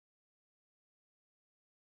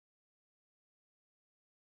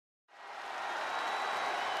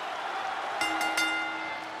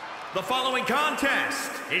The following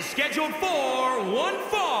contest is scheduled for one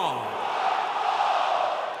fall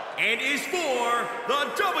and is for the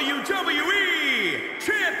WWE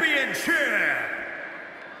Championship.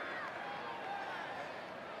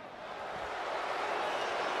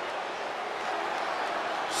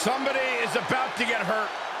 Somebody is about to get hurt.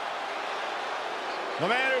 The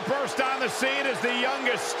man who burst on the scene is the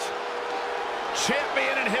youngest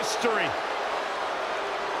champion in history.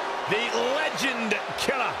 The Legend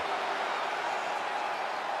Killer.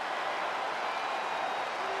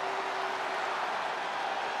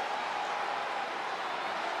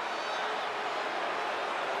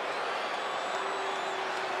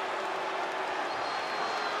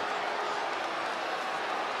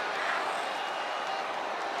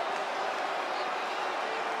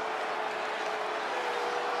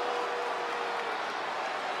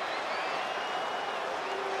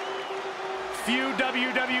 Few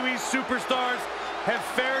WWE superstars have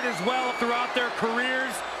fared as well throughout their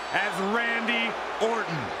careers as Randy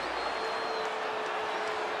Orton.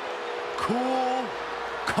 Cool,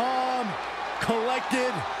 calm,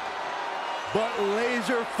 collected, but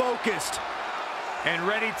laser focused. And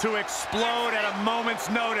ready to explode at a moment's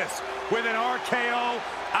notice with an RKO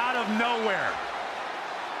out of nowhere.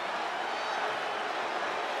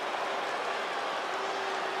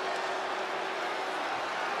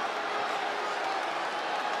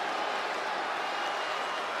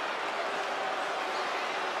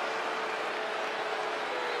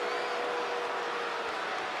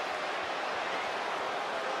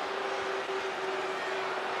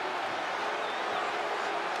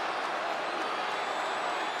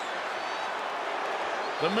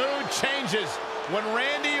 The mood changes when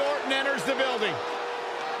Randy Orton enters the building.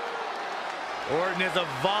 Orton is a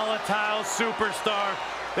volatile superstar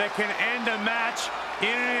that can end a match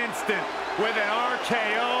in an instant with an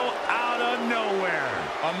RKO out of nowhere.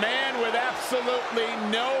 A man with absolutely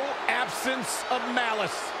no absence of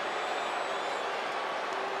malice.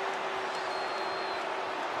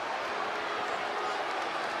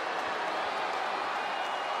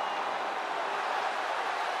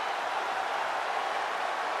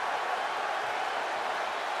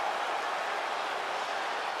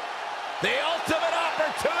 The ultimate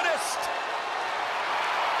opportunist.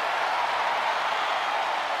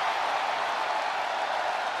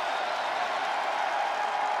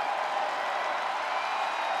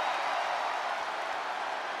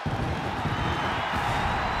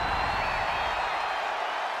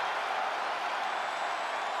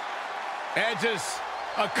 Edge has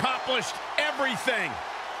accomplished everything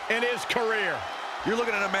in his career. You're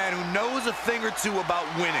looking at a man who knows a thing or two about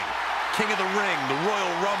winning. King of the Ring, the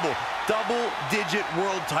Royal Rumble, double-digit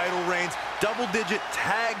world title reigns, double-digit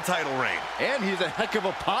tag title reign. And he's a heck of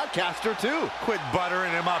a podcaster, too. Quit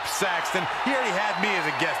buttering him up, Saxton. He already had me as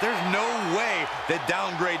a guest. There's no way they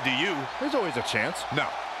downgrade to you. There's always a chance. No.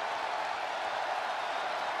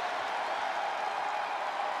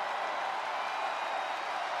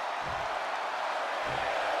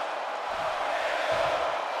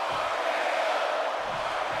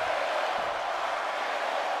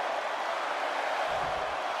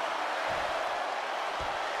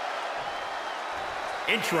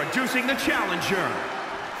 Introducing the challenger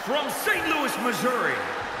from St. Louis, Missouri,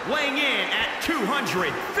 weighing in at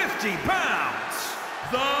 250 pounds,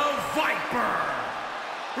 the Viper,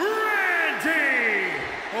 Randy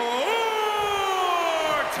Orton!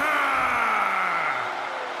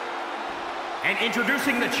 And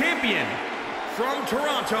introducing the champion from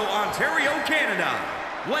Toronto, Ontario, Canada,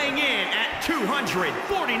 weighing in at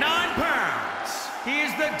 249 pounds, he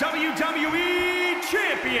is the WWE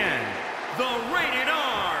Champion, the Rated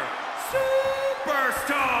R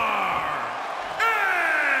Superstar, Edge!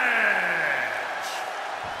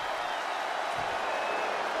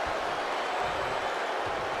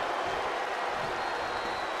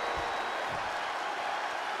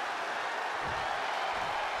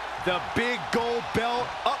 The big gold belt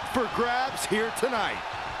up for grabs here tonight.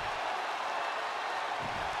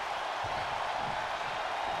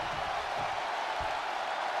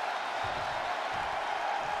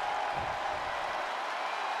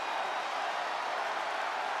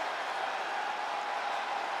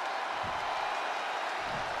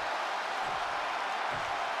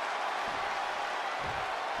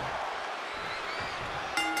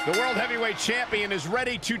 The World Heavyweight Champion is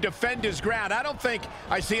ready to defend his ground. I don't think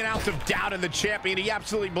I see an ounce of doubt in the champion. He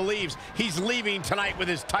absolutely believes he's leaving tonight with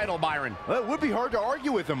his title, Byron. Well, it would be hard to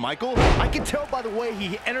argue with him, Michael. I can tell by the way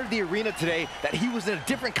he entered the arena today that he was in a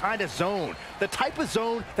different kind of zone. The type of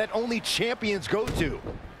zone that only champions go to.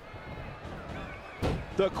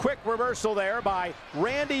 The quick reversal there by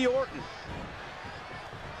Randy Orton.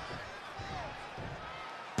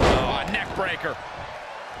 neck breaker.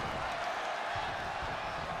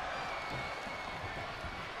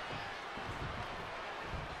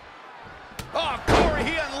 Oh, Corey,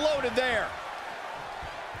 he unloaded there.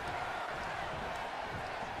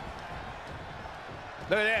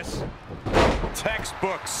 Look at this.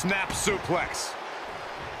 Textbook snap suplex.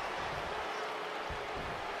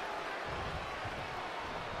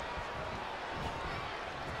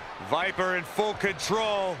 Viper in full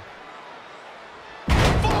control.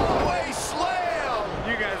 Fallaway slam.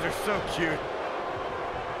 You guys are so cute.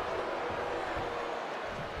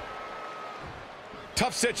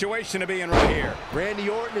 Tough situation to be in right here. Randy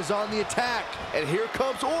Orton is on the attack, and here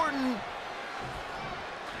comes Orton.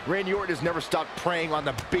 Randy Orton has never stopped preying on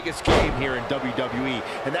the biggest game here in WWE,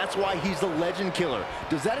 and that's why he's the legend killer.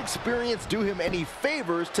 Does that experience do him any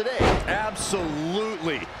favors today?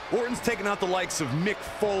 Absolutely. Orton's taken out the likes of Mick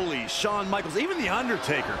Foley, Shawn Michaels, even The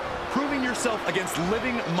Undertaker. Proving yourself against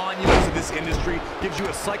living monuments of this industry gives you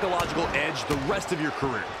a psychological edge the rest of your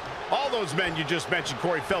career. All those men you just mentioned,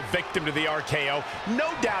 Corey, fell victim to the RKO.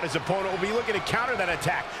 No doubt his opponent will be looking to counter that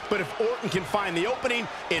attack, but if Orton can find the opening,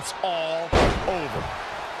 it's all over.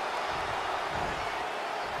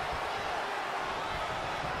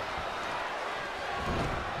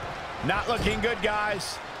 Not looking good,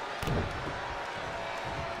 guys.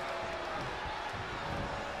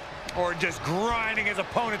 Or just grinding his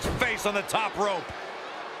opponent's face on the top rope.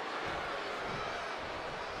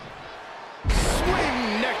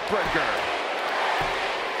 Swing neck breaker.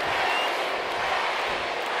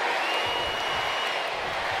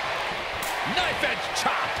 Knife edge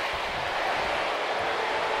chop.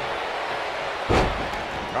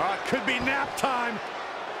 Oh, it could be nap time.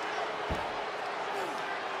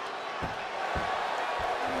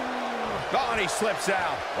 Oh, and he slips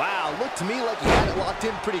out. Wow, looked to me like he had it locked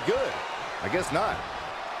in pretty good. I guess not.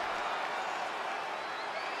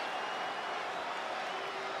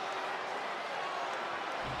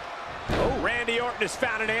 Oh, Randy Orton has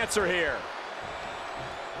found an answer here.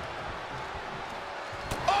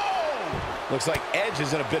 Oh! Looks like Edge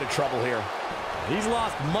is in a bit of trouble here. He's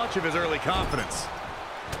lost much of his early confidence.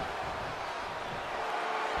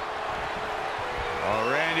 Oh,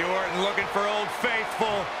 Randy Orton looking for Old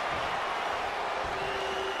Faithful.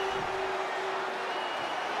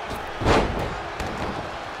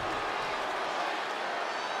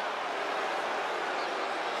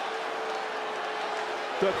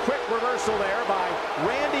 The quick reversal there by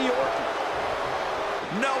Randy Orton.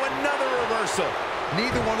 No, another reversal.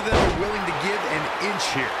 Neither one of them are willing to give an inch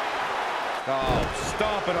here. Oh,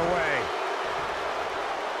 stomping away.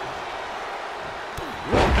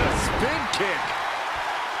 What a spin kick.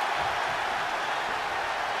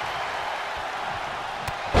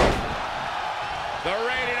 The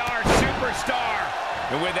Rated R Superstar.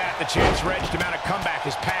 And with that, the chance for Edge to mount a comeback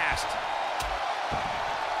is passed.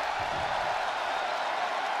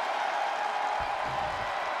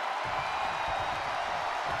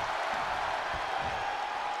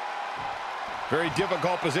 Very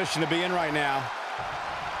difficult position to be in right now.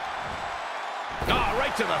 Oh,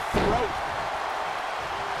 right to the throat.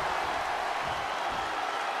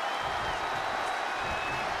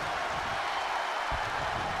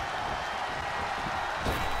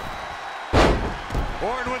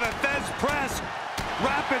 Orton with a Thez press.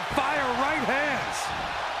 Rapid fire right hands.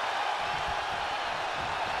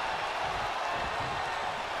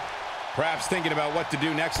 Perhaps thinking about what to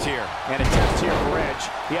do next here. And a test here for Edge.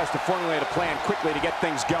 He has to formulate a plan quickly to get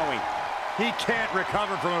things going. He can't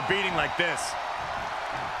recover from a beating like this.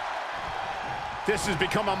 This has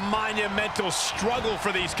become a monumental struggle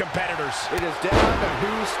for these competitors. It is down to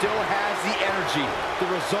who still has the energy,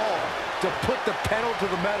 the resolve to put the pedal to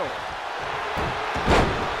the metal.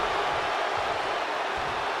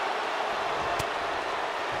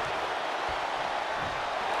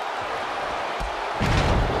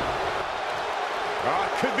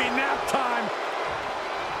 Could be nap time.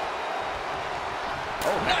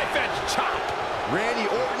 Oh, knife edge chop. Randy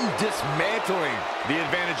Orton dismantling. The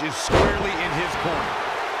advantage is squarely in his corner.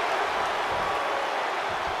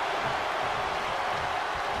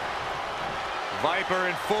 Viper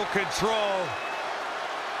in full control.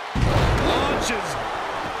 Launches.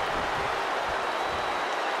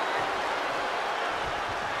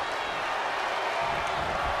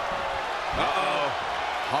 Uh-oh.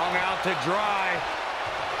 Hung out to dry.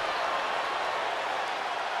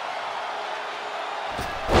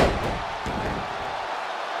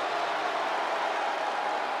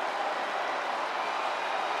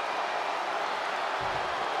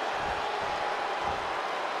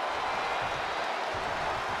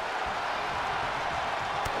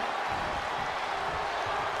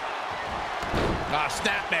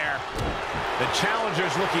 Snapmare. The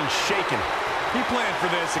challenger's looking shaken. He planned for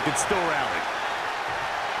this and could still rally.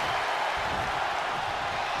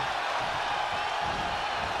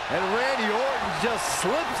 And Randy Orton just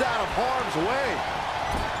slips out of harm's way.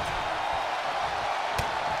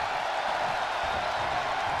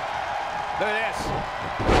 Look at this.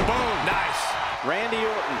 Boom, nice. Randy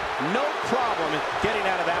Orton, no problem in getting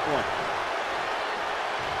out of that one.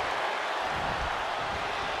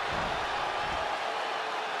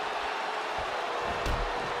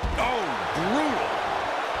 Oh, brutal.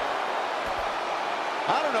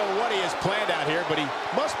 I don't know what he has planned out here, but he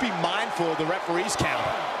must be mindful of the referee's count.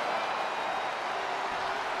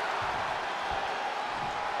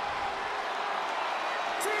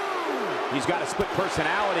 He's got a split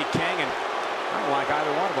personality, King, and I don't like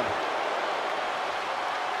either one of them.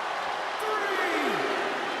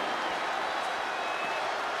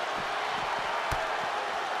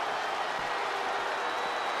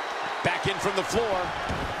 Back in from the floor.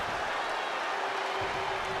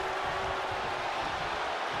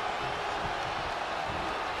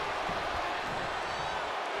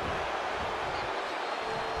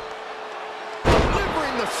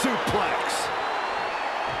 Delivering the suplex.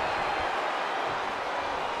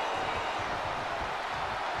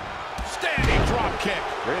 Standing drop kick.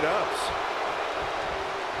 Great ups.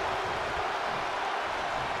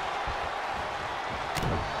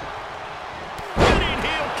 Running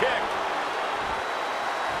heel kick.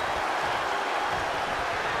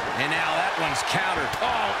 And now that one's countered.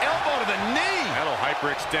 Oh, elbow to the knee. That'll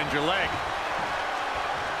hyperextend your leg.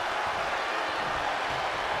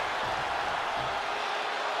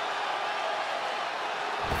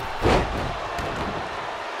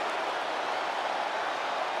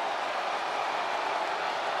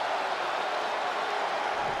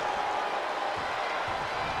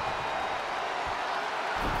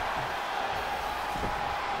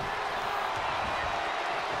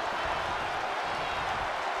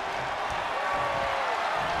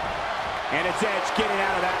 And it's Edge getting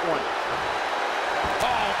out of that one.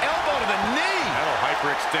 Oh, elbow to the knee. That'll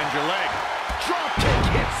hyperextend your leg. Drop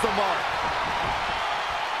kick hits the mark.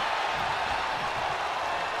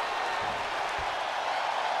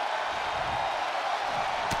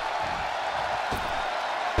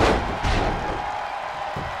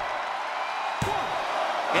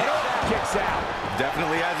 And Orton kicks out.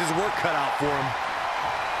 Definitely has his work cut out for him.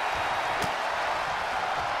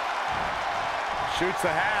 Shoots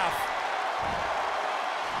a half.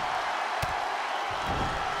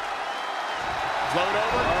 Float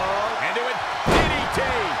over. Into it. DDT.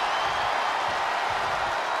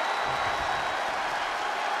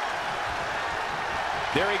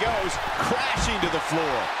 There he goes, crashing to the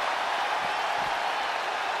floor.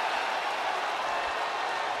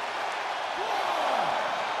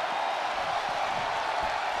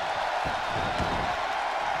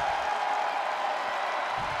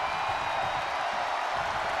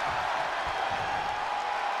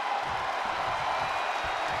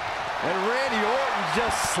 And Randy Orton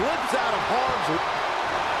just slips out of harm's way.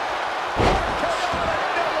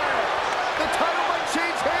 The title might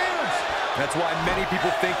change hands. That's why many people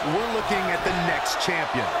think we're looking at the next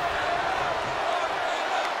champion.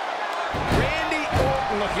 Randy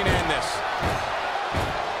Orton looking to end this.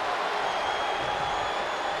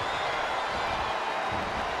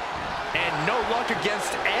 And no luck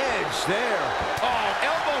against Edge there. Oh,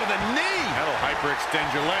 elbow to the knee. That'll hyperextend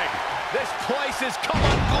your leg. This place is come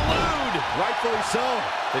unglued. Rightfully so.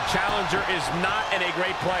 The challenger is not in a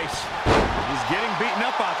great place. He's getting beaten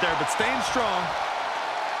up out there, but staying strong.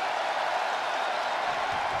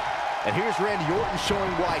 And here's Randy Orton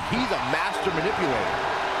showing why he's a master manipulator.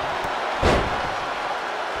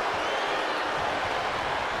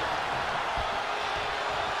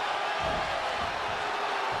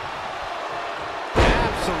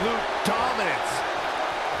 Absolute dominance.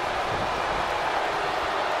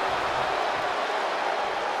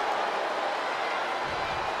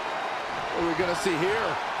 What are we gonna see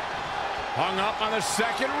here? Hung up on the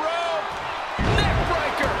second rope.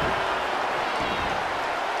 Neckbreaker.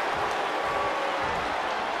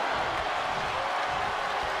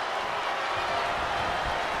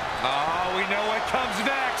 Oh, we know what comes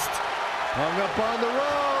next. Hung up on the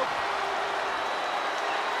rope.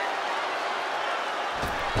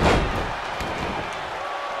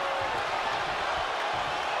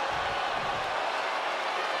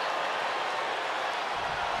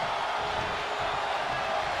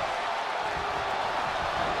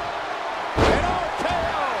 And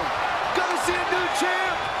RKO. Gonna see a new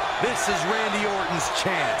champ. This is Randy Orton's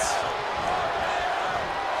chance.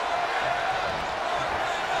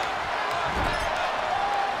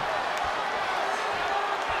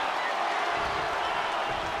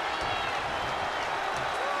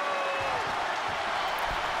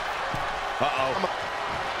 Uh-oh.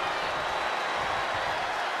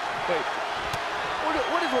 Wait,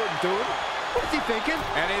 what is Orton doing? What is he thinking?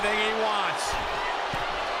 Anything he wants.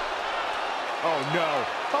 Oh, no.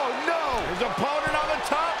 Oh, no. His opponent on the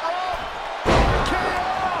top rope.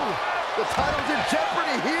 KO! The title's in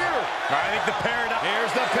jeopardy here. I think the paradigm.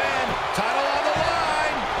 Here's the pin. Title on the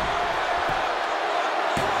line.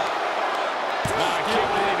 I can't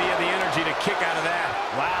believe he had the energy to kick out of that.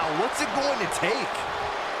 Wow, what's it going to take?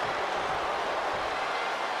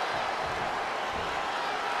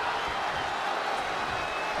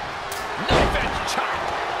 Knife edge chop.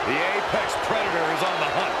 The Apex Predator is on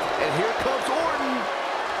the hunt. And here comes Orton.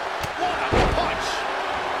 What a punch.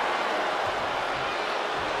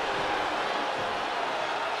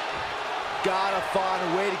 Gotta find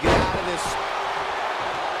a way to get out of this.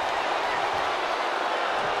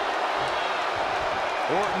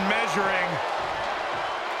 Orton measuring.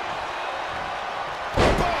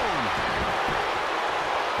 Boom.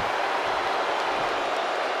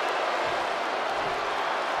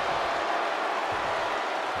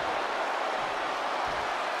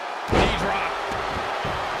 Knee drop.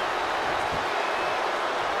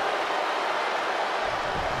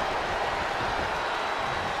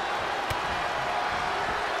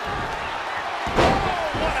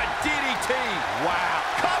 Oh, what a DDT. Wow.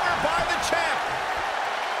 Covered by the champ.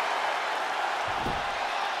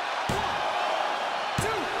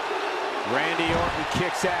 Randy Orton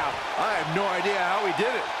kicks out. I have no idea how he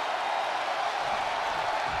did it.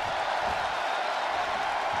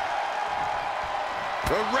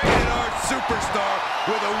 The rated R superstar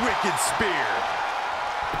with a wicked spear.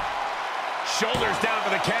 Shoulders down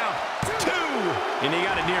for the count. 2. And he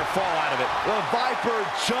got a near fall out of it. The Viper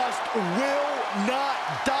just will not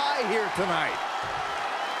die here tonight.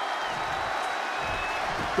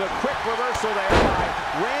 The quick reversal there by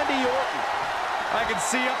Randy Orton. I can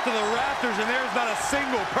see up to the rafters, and there's not a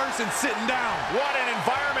single person sitting down. What an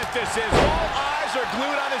environment this is. All eyes are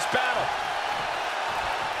glued on this battle.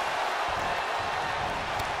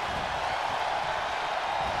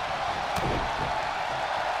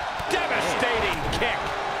 Devastating kick.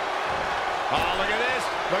 Oh, look at this.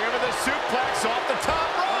 Looking for the suplex off the top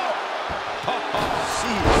rope. Oh,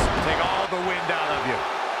 jeez. Take all the wind out of you.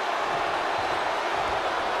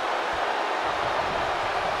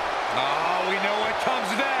 Oh, we know what comes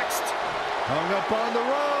next. Hung up on the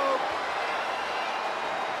rope.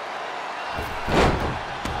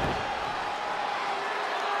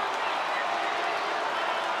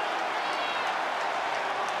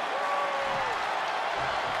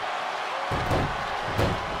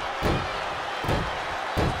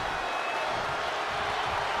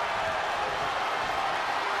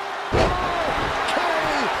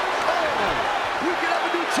 We could have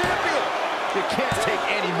a new champion. You can't take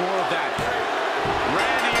any more of that.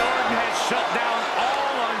 Randy Orton has shut down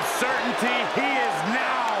all uncertainty. He is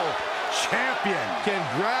now champion.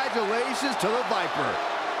 Congratulations to the Viper.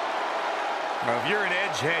 Now, if you're an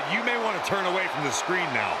edgehead, you may want to turn away from the screen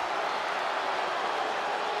now.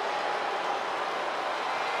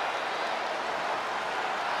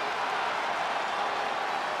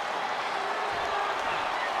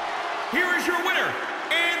 Here is your winner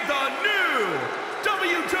and the new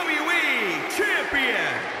WWE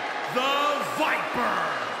Champion, the Viper,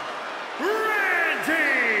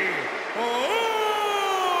 Randy Orton!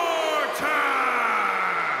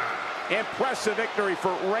 Impressive victory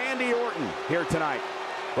for Randy Orton here tonight.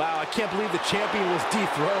 Wow, I can't believe the champion was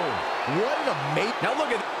dethroned. What an amazing... Now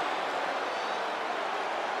look at...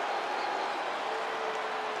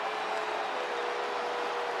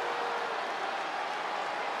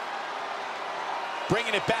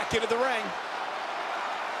 Bringing it back into the ring.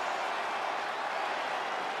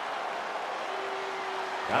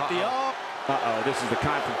 Got the up. Uh-oh, this is the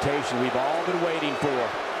confrontation we've all been waiting for.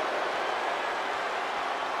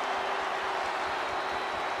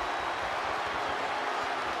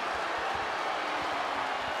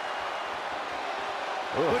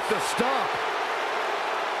 With the stomp.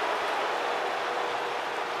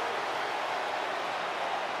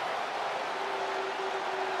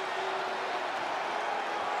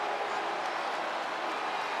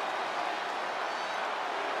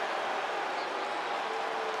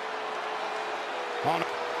 On.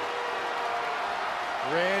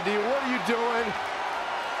 Randy, what are you doing?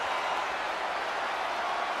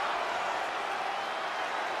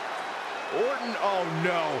 Orton, oh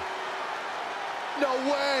no. No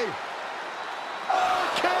way.